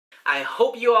I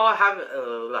hope you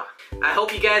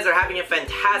guys are having a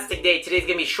fantastic day. Today's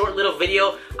gonna be a short little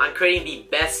video on creating the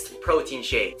best protein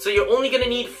shake. So you're only gonna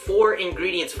need 4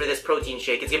 ingredients for this protein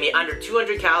shake. It's gonna be under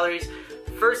 200 calories.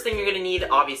 First thing you're gonna need,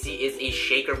 obviously, is a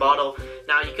shaker bottle.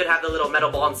 Now, you could have the little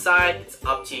metal ball inside, it's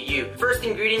up to you. First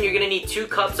ingredient, you're gonna need 2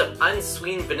 cups of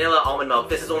unsweetened vanilla almond milk.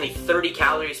 This is only 30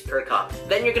 calories per cup.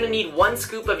 Then you're gonna need 1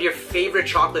 scoop of your favorite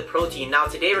chocolate protein. Now,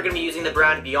 today we're gonna be using the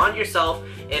brand Beyond Yourself.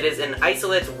 It is an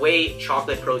isolate whey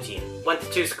chocolate protein. 1 to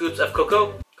 2 scoops of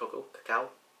cacao.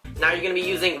 Now you're gonna be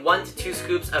using 1 to 2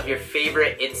 scoops of your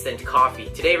favorite instant coffee.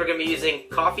 Today we're gonna be using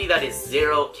coffee that is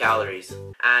 0 calories.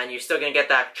 And you're still gonna get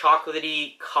that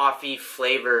chocolatey coffee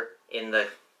flavor in the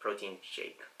protein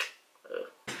shake.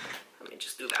 Let me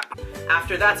just do that.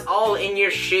 After that's all in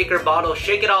your shaker bottle,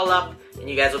 shake it all up and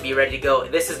you guys will be ready to go.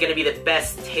 This is gonna be the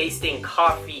best tasting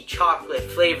coffee chocolate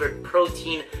flavored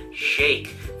protein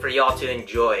shake for y'all to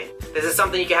enjoy. This is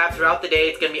something you can have throughout the day.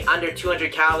 It's gonna be under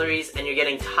 200 calories and you're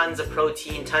getting tons of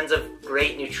protein, tons of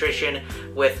great nutrition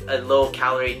with a low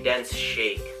calorie dense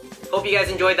shake. Hope you guys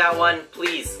enjoyed that one.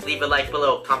 Please leave a like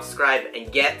below, comment, subscribe,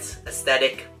 and get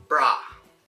aesthetic bra.